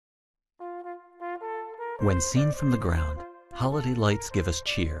When seen from the ground, holiday lights give us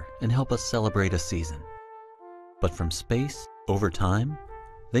cheer and help us celebrate a season. But from space, over time,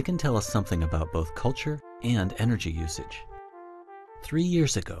 they can tell us something about both culture and energy usage. 3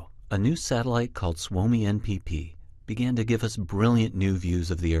 years ago, a new satellite called Suomi NPP began to give us brilliant new views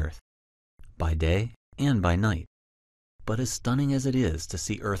of the Earth, by day and by night. But as stunning as it is to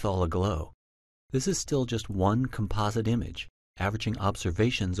see Earth all aglow, this is still just one composite image, averaging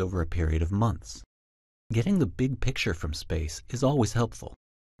observations over a period of months. Getting the big picture from space is always helpful,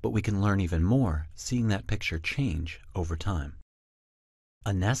 but we can learn even more seeing that picture change over time.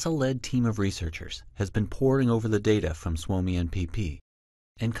 A NASA-led team of researchers has been poring over the data from Suomi NPP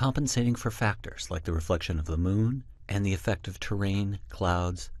and compensating for factors like the reflection of the moon and the effect of terrain,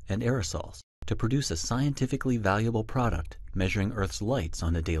 clouds, and aerosols to produce a scientifically valuable product measuring Earth's lights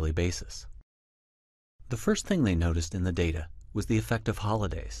on a daily basis. The first thing they noticed in the data was the effect of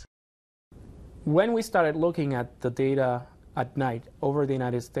holidays. When we started looking at the data at night over the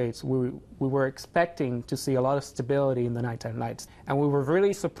United States, we were expecting to see a lot of stability in the nighttime lights. And we were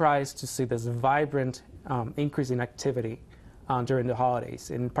really surprised to see this vibrant increase in activity during the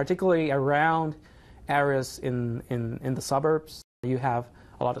holidays, and particularly around areas in the suburbs. You have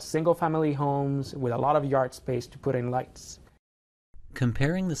a lot of single-family homes with a lot of yard space to put in lights.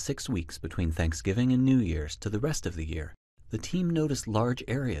 Comparing the 6 weeks between Thanksgiving and New Year's to the rest of the year, the team noticed large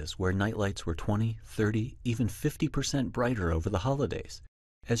areas where nightlights were 20, 30, even 50% brighter over the holidays,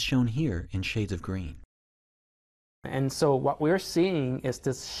 as shown here in shades of green. And so what we're seeing is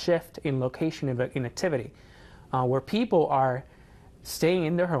this shift in location in activity, where people are staying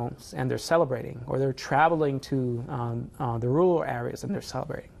in their homes and they're celebrating, or they're traveling to the rural areas and they're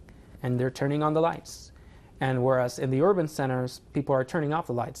celebrating, and they're turning on the lights. And whereas in the urban centers, people are turning off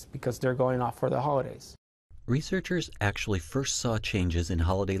the lights because they're going off for the holidays. Researchers actually first saw changes in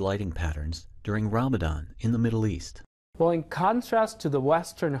holiday lighting patterns during Ramadan in the Middle East. Well, in contrast to the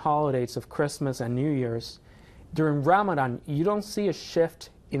Western holidays of Christmas and New Year's, during Ramadan, you don't see a shift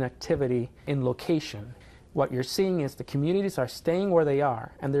in activity in location. What you're seeing is the communities are staying where they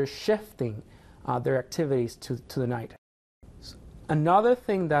are, and they're shifting their activities to the night. Another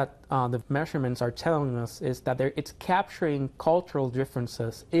thing that the measurements are telling us is that it's capturing cultural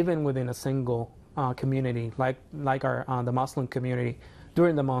differences even within a single community, like the Muslim community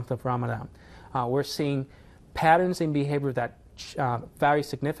during the month of Ramadan. We're seeing patterns in behavior that vary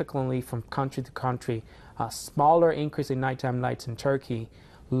significantly from country to country. Smaller increase in nighttime lights in Turkey,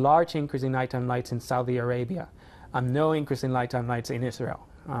 large increase in nighttime lights in Saudi Arabia, and no increase in nighttime lights in Israel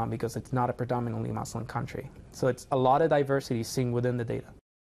because it's not a predominantly Muslim country. So it's a lot of diversity seen within the data.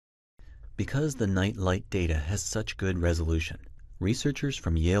 Because the night light data has such good resolution, researchers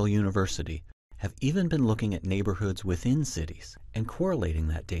from Yale University have even been looking at neighborhoods within cities and correlating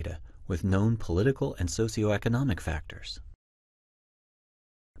that data with known political and socioeconomic factors.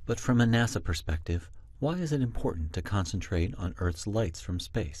 But from a NASA perspective, why is it important to concentrate on Earth's lights from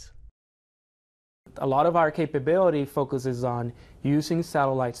space? A lot of our capability focuses on using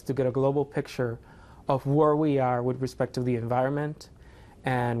satellites to get a global picture of where we are with respect to the environment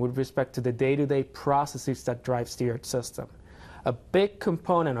and with respect to the day-to-day processes that drives the Earth system. A big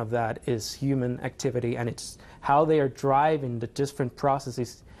component of that is human activity, and it's how they are driving the different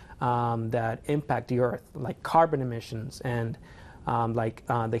processes that impact the Earth, like carbon emissions and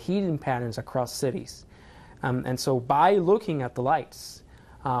the heating patterns across cities. And so by looking at the lights,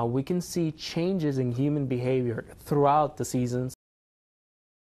 we can see changes in human behavior throughout the seasons